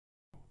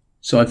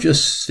So I've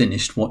just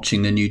finished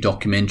watching the new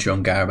documentary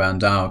on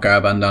Garabandal,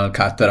 Garabandal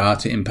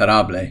Catarata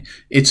Imparable.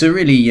 It's a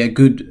really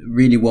good,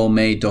 really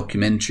well-made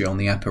documentary on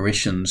the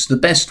apparitions. The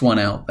best one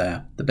out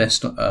there, the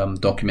best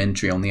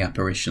documentary on the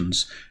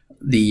apparitions.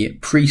 The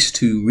priest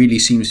who really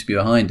seems to be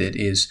behind it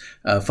is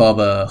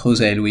Father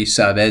Jose Luis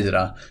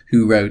Saavedra,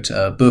 who wrote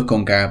a book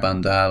on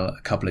Garabandal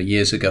a couple of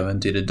years ago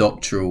and did a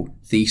doctoral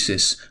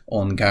thesis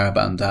on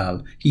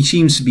Garabandal. He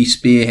seems to be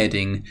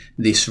spearheading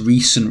this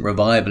recent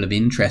revival of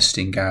interest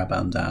in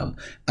Garabandal,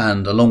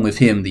 and along with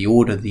him, the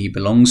order that he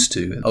belongs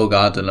to,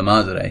 Hogar de la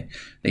Madre,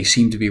 they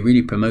seem to be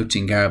really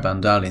promoting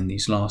Garabandal in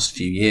these last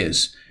few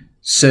years.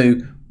 So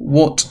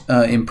what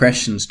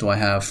impressions do I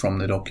have from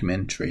the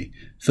documentary?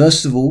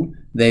 First of all,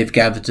 they've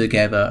gathered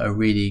together a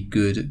really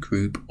good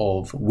group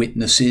of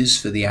witnesses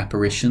for the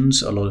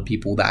apparitions, a lot of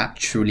people that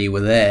actually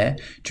were there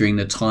during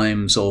the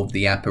times of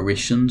the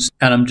apparitions.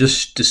 And I'm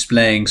just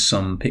displaying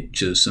some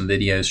pictures, some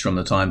videos from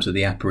the times of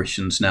the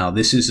apparitions now.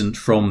 This isn't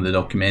from the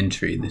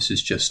documentary, this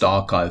is just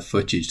archive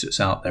footage that's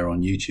out there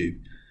on YouTube.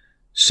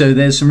 So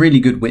there's some really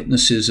good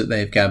witnesses that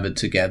they've gathered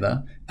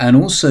together, and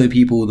also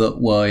people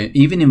that were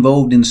even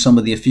involved in some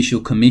of the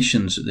official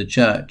commissions that the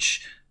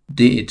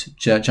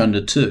church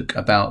undertook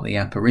about the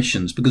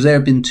apparitions, because there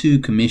have been two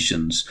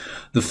commissions.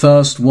 The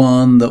first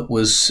one that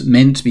was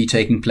meant to be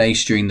taking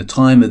place during the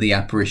time of the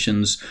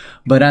apparitions,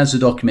 but as the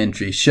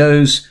documentary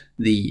shows,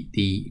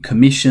 the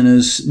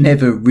commissioners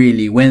never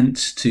really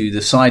went to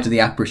the site of the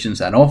apparitions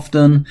that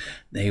often.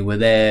 They were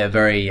there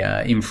very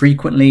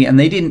infrequently, and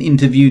they didn't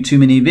interview too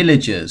many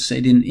villagers.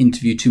 They didn't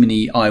interview too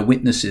many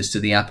eyewitnesses to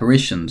the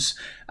apparitions.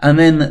 And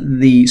then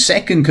the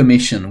second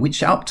commission,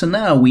 which up to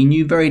now we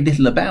knew very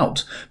little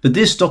about, but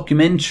this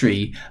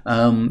documentary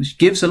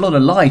gives a lot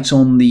of light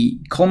on the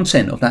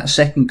content of that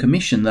second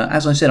commission that,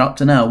 as I said, up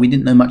to now we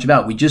didn't know much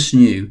about. We just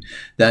knew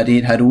that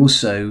it had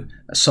also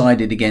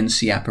sided against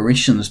the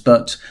apparitions,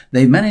 but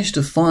they managed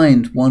to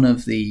find one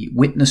of the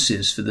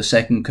witnesses for the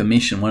second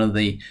commission, one of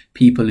the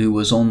people who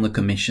was on the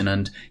commission,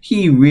 and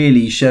he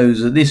really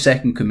shows that this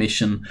second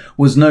commission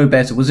was no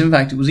better, in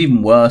fact it was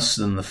even worse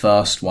than the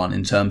first one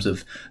in terms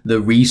of the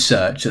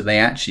research that they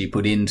actually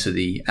put into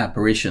the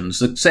apparitions.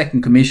 The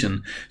second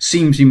commission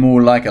seems to be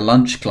more like a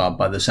lunch club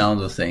by the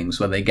sound of things,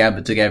 where they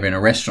gathered together in a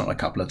restaurant a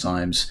couple of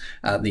times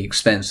at the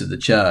expense of the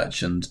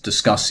church and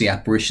discussed the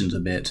apparitions a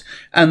bit.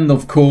 And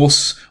of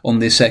course,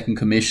 on this second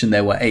commission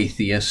there were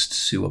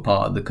atheists who were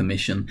part of the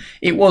commission.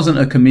 It wasn't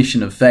a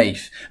commission of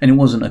faith, and it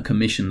wasn't a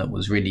commission that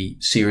was really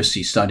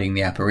seriously studying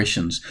the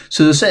apparitions.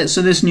 So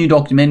this new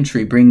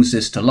documentary brings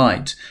this to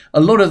light. A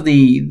lot of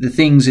the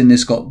things in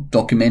this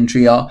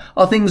documentary are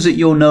things that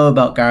you'll know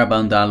about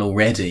Garabandal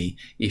already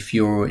if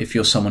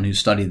you're someone who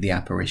studied the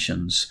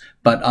apparitions.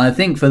 But I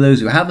think for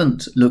those who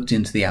haven't looked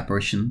into the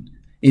apparition,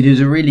 it is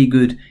a really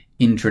good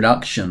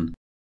introduction.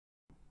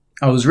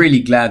 I was really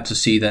glad to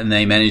see that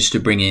they managed to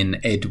bring in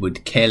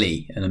Edward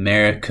Kelly, an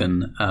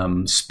American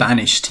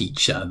Spanish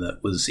teacher that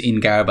was in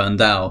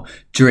Garabandal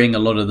during a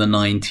lot of the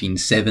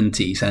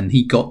 1970s, and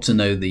he got to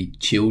know the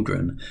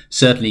children,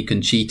 certainly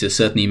Conchita,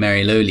 certainly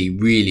Mariae,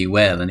 really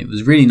well, and it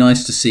was really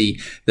nice to see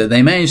that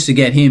they managed to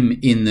get him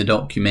in the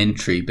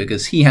documentary,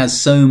 because he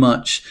has so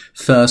much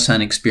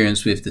first-hand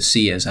experience with the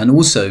seers, and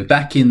also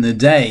back in the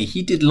day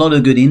he did a lot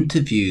of good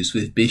interviews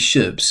with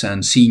bishops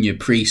and senior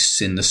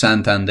priests in the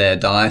Santander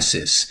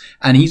diocese,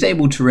 and he's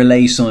able to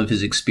relay some of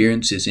his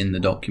experiences in the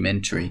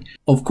documentary.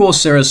 Of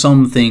course, there are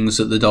some things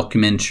that the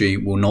documentary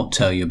will not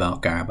tell you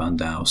about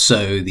Garabandal.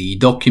 So the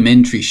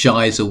documentary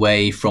shies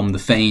away from the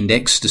feigned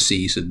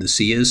ecstasies of the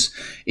seers.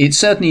 It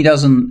certainly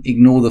doesn't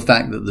ignore the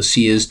fact that the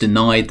seers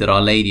denied that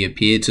Our Lady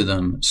appeared to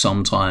them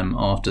sometime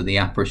after the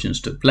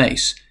apparitions took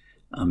place.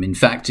 In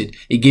fact,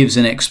 it gives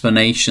an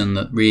explanation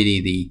that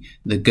really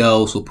the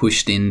girls were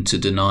pushed into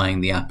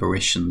denying the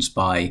apparitions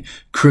by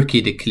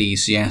crooked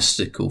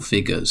ecclesiastical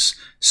figures.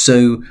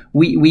 So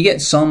we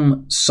get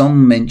some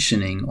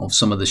mentioning of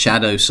some of the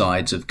shadow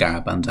sides of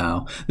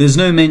Garabandal. There's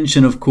no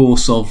mention, of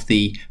course, of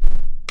the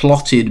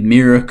plotted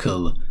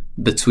miracle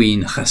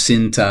between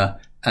Jacinta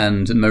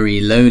and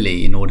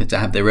Mariae in order to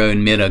have their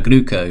own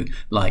Milagruco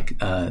like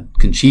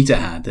Conchita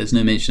had. There's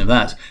no mention of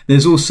that.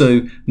 There's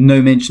also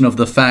no mention of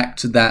the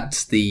fact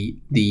that the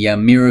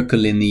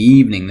miracle in the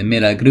evening, the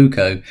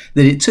Milagruco,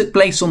 that it took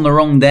place on the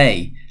wrong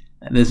day.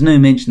 There's no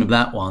mention of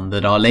that one,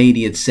 that Our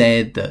Lady had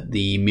said that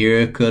the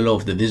miracle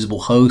of the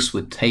visible host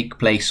would take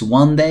place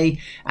one day,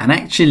 and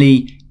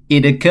actually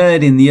it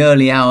occurred in the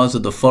early hours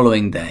of the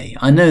following day.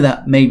 I know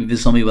that maybe for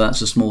some people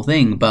that's a small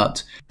thing,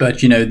 but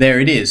you know, there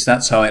it is.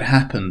 That's how it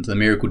happened. The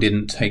miracle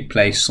didn't take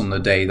place on the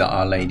day that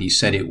Our Lady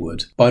said it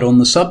would. But on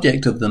the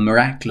subject of the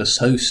miraculous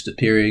host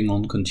appearing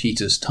on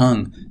Conchita's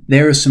tongue,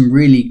 there are some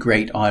really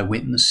great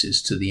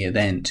eyewitnesses to the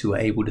event who are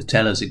able to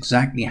tell us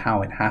exactly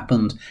how it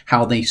happened,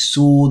 how they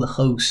saw the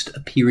host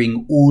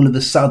appearing all of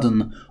a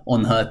sudden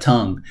on her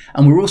tongue.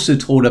 And we're also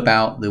told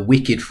about the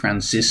wicked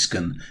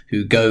Franciscan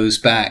who goes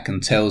back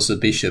and tells the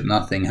bishop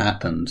nothing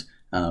happened.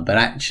 but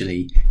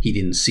actually he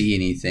didn't see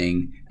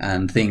anything,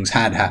 and things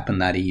had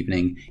happened that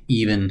evening,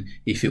 even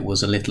if it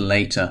was a little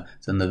later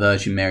than the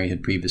Virgin Mary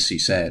had previously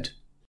said.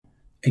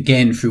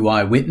 Again, through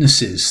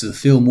eyewitnesses, the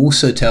film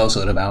also tells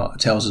us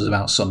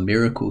about some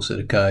miracles that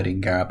occurred in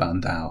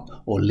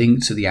Garabandal, or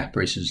linked to the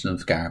apparitions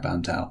of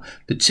Garabandal,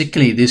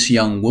 particularly this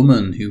young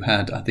woman who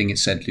had, I think it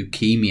said,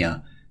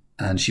 leukemia,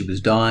 and she was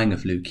dying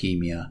of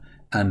leukemia,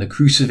 and a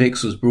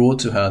crucifix was brought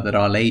to her that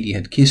Our Lady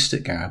had kissed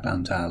at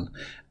Garabandal,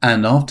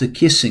 and after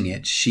kissing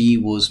it, she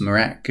was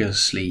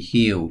miraculously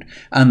healed.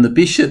 And the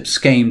bishops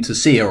came to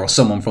see her, or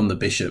someone from the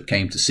bishop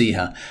came to see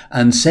her,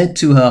 and said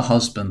to her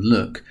husband,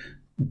 look,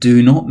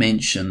 do not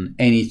mention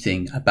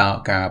anything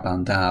about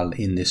Garabandal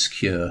in this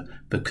cure,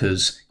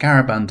 because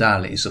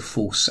Garabandal is a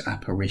false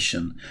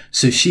apparition.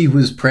 So she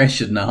was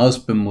pressured, and her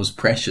husband was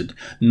pressured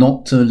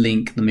not to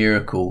link the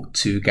miracle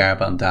to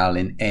Garabandal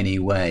in any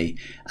way.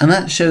 And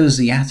that shows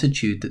the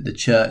attitude that the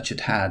church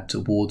had had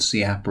towards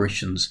the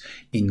apparitions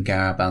in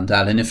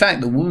Garabandal. And in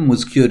fact, the woman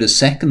was cured a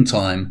second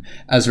time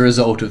as a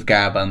result of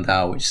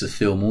Garabandal, which the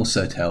film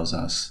also tells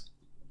us.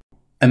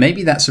 And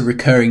maybe that's a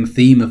recurring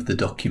theme of the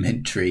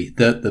documentary,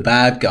 that the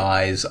bad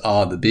guys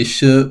are the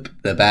bishop,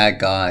 the bad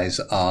guys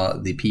are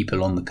the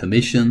people on the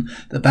commission,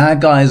 the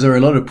bad guys are a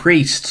lot of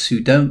priests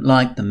who don't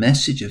like the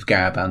message of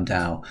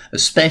Garabandal,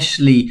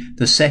 especially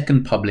the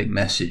second public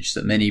message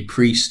that many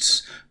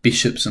priests,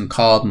 bishops and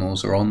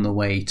cardinals are on the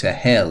way to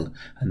hell,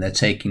 and they're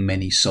taking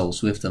many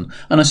souls with them.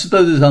 And I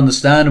suppose it's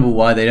understandable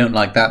why they don't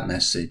like that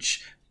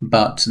message,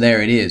 but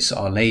there it is,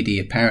 Our Lady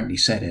apparently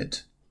said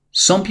it.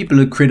 Some people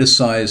have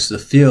criticised the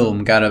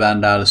film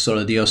Garabandal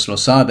Solo Dios lo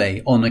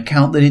sabe on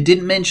account that it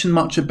didn't mention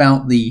much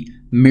about the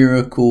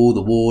miracle,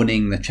 the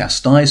warning, the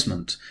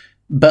chastisement.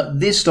 But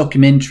this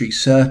documentary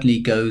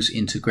certainly goes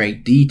into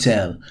great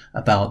detail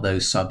about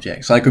those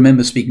subjects. I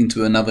remember speaking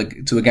to a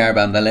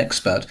Garabandal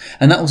expert,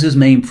 and that was his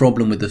main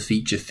problem with the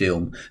feature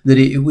film, that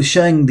it was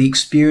showing the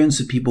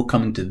experience of people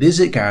coming to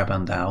visit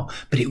Garabandal,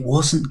 but it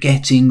wasn't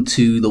getting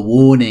to the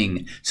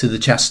warning, to the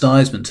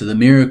chastisement, to the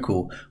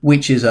miracle,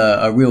 which is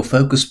a real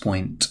focus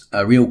point,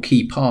 a real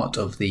key part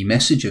of the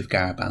message of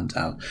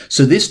Garabandal.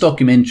 So this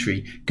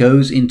documentary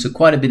goes into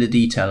quite a bit of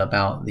detail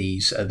about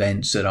these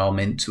events that are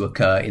meant to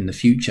occur in the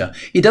future.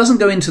 It doesn't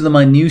go into the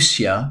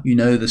minutiae,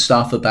 the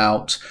stuff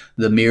about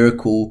the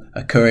miracle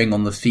occurring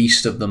on the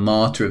feast of the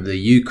Martyr of the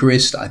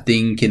Eucharist, I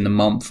think in the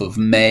month of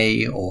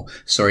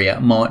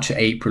March,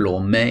 April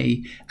or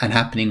May, and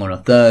happening on a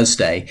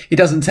Thursday. It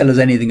doesn't tell us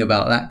anything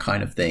about that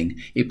kind of thing.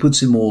 It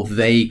puts it more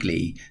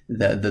vaguely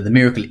that the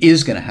miracle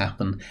is going to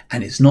happen,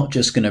 and it's not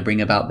just going to bring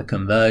about the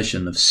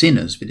conversion of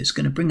sinners, but it's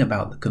going to bring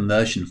about the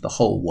conversion of the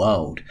whole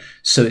world.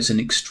 So it's an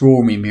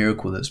extraordinary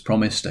miracle that's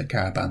promised at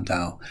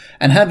Garabandal.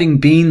 And having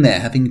been there,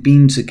 having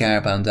been to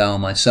Garabandal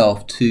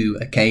myself 2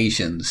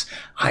 occasions,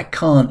 I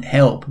can't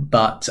help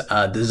but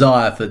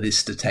desire for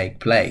this to take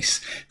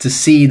place, to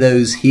see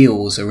those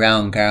hills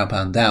around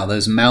Garabandal,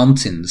 those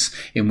mountains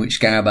in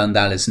which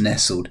Garabandal is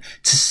nestled,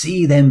 to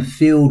see them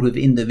filled with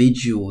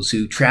individuals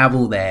who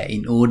travel there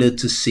in order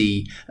to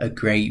see a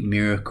great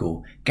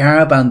miracle.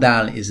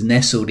 Garabandal is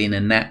nestled in a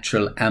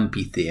natural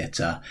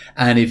amphitheatre,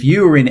 and if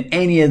you were in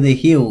any of the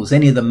hills,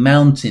 any of the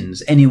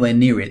mountains, anywhere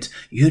near it,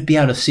 you'd be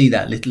able to see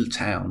that little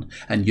town,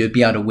 and you'd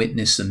be able to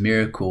witness the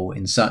miracle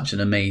in such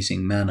an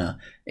amazing manner.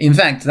 In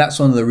fact, that's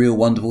one of the real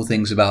wonderful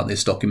things about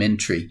this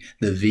documentary,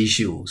 the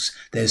visuals.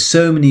 There's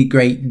so many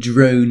great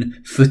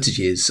drone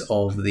footages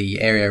of the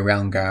area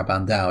around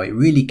Garabandal. It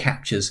really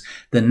captures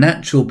the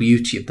natural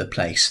beauty of the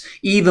place.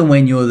 Even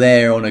when you're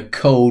there on a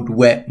cold,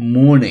 wet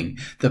morning,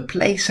 the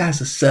place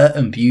has a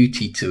certain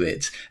beauty to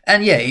it.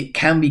 And yeah, it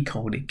can be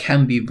cold, it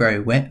can be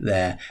very wet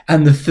there.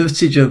 And the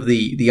footage of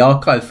the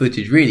archive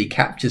footage really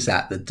captures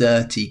that, the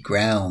dirty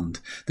ground,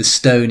 the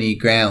stony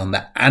ground,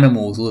 the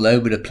animals all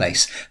over the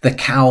place, the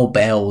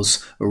cowbells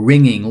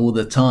ringing all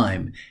the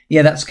time.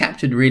 Yeah, that's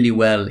captured really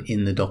well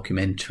in the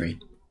documentary.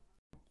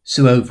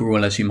 So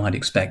overall, as you might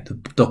expect, the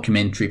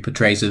documentary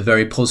portrays a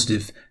very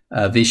positive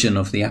vision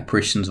of the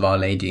apparitions of Our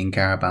Lady in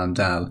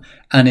Garabandal,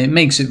 and it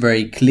makes it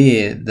very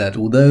clear that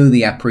although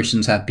the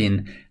apparitions have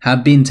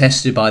been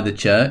tested by the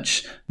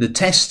church, the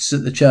tests that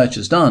the church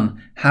has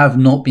done have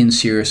not been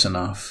serious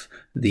enough.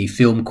 The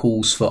film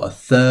calls for a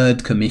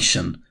third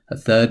commission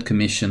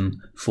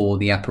for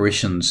the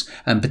apparitions,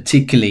 and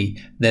particularly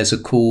there's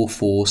a call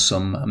for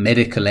some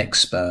medical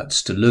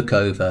experts to look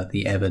over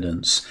the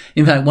evidence.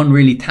 In fact, one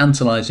really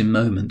tantalizing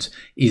moment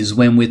is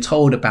when we're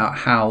told about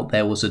how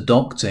there was a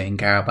doctor in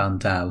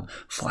Garabandal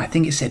for, I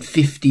think it said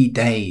 50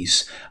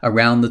 days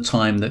around the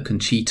time that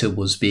Conchita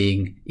was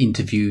being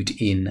interviewed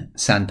in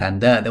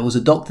Santander. There was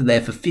a doctor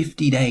there for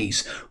 50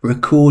 days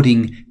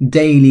recording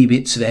daily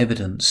bits of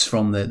evidence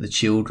from the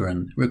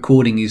children,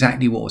 recording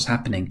exactly what was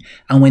happening.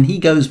 And when he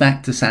goes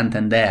back to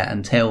Santander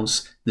and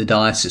tells the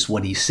diocese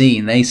what he's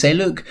seen, they say,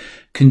 look,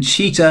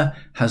 Conchita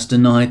has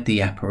denied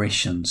the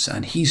apparitions.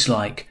 And he's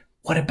like,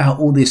 what about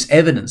all this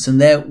evidence? And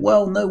they're,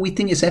 well, no, we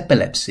think it's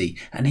epilepsy.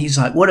 And he's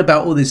like, what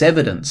about all this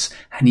evidence?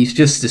 And he's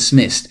just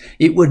dismissed.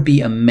 It would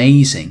be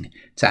amazing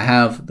to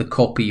have the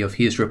copy of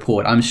his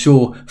report. I'm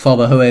sure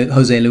Father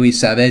Jose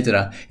Luis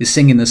Saavedra is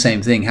singing the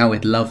same thing, how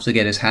he'd love to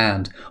get his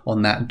hand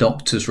on that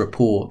doctor's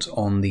report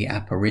on the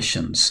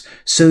apparitions.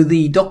 So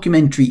the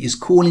documentary is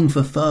calling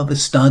for further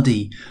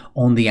study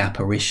on the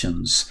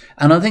apparitions.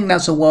 And I think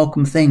that's a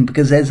welcome thing,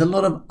 because there's a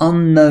lot of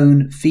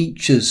unknown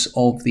features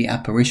of the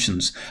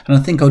apparitions. And I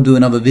think I'll do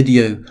another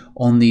video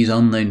on these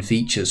unknown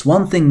features.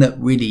 One thing that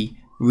really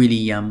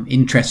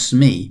interests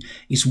me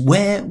is,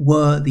 where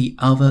were the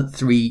other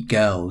 3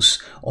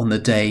 girls on the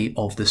day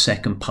of the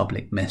second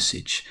public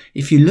message?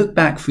 If you look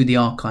back through the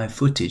archive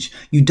footage,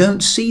 you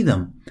don't see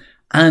them.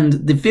 And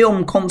the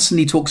film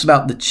constantly talks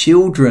about the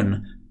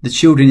children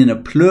in a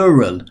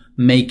plural,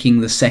 making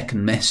the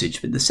second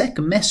message. But the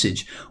second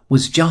message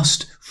was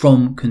just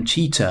from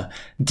Conchita.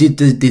 Did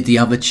the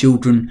other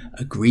children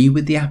agree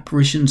with the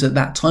apparitions at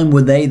that time?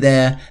 Were they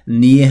there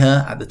near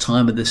her at the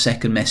time of the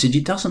second message?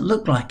 It doesn't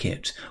look like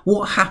it.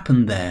 What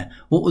happened there?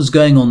 What was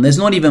going on? There's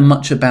not even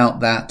much about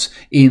that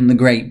in the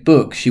great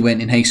book, She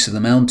Went in Haste to the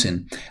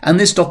Mountain. And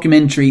this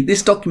documentary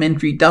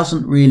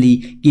doesn't really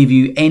give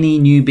you any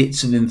new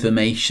bits of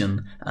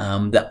information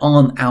that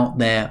aren't out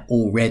there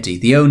already.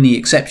 The only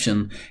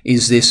exception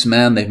is this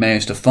man they've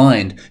managed to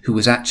find, who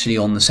was actually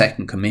on the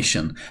second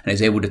commission and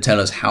is able to tell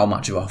us how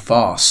much of a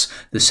farce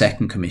the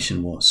second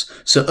commission was.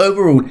 So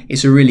overall,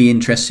 it's a really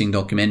interesting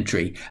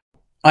documentary.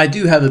 I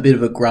do have a bit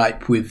of a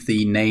gripe with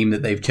the name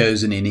that they've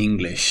chosen in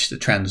English, the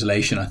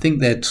translation. I think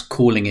they're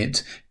calling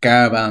it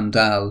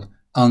Garabandal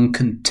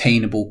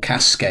Uncontainable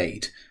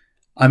Cascade.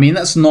 I mean,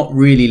 that's not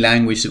really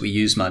language that we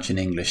use much in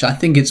English. I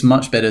think it's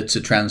much better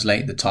to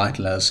translate the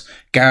title as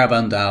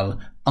Garabandal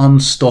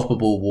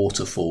Unstoppable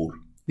Waterfall.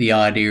 The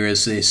idea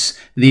is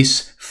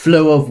this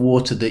flow of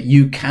water that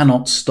you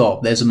cannot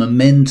stop. There's a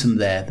momentum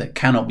there that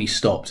cannot be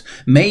stopped.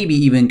 Maybe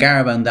even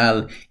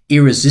Garabandal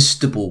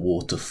Irresistible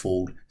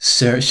Waterfall,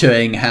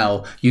 showing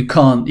how you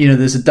can't,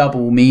 there's a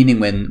double meaning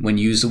when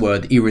you use the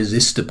word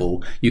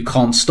irresistible. You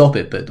can't stop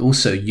it, but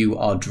also you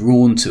are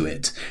drawn to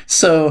it.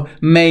 So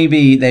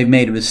maybe they've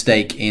made a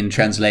mistake in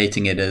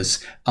translating it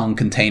as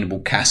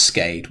Uncontainable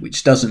Cascade,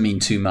 which doesn't mean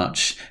too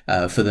much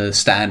for the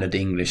standard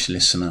English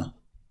listener.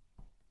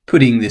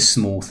 Putting this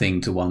small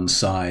thing to one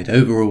side,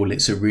 overall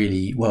it's a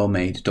really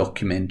well-made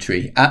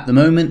documentary. At the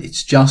moment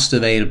it's just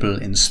available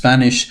in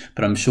Spanish,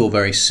 but I'm sure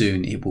very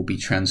soon it will be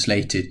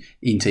translated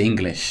into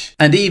English.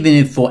 And even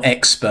if for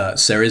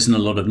experts there isn't a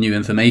lot of new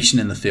information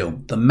in the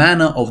film, the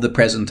manner of the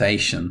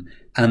presentation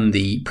and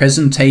the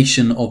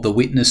presentation of the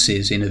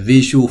witnesses in a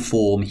visual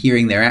form,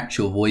 hearing their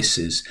actual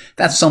voices,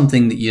 that's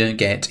something that you don't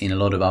get in a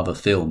lot of other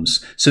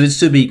films. So it's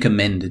to be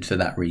commended for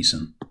that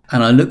reason.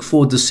 And I look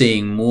forward to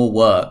seeing more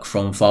work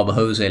from Father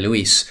Jose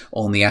Luis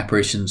on the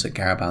apparitions at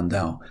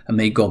Garabandal. And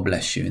may God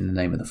bless you, in the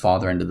name of the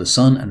Father, and of the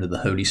Son, and of the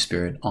Holy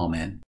Spirit.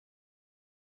 Amen.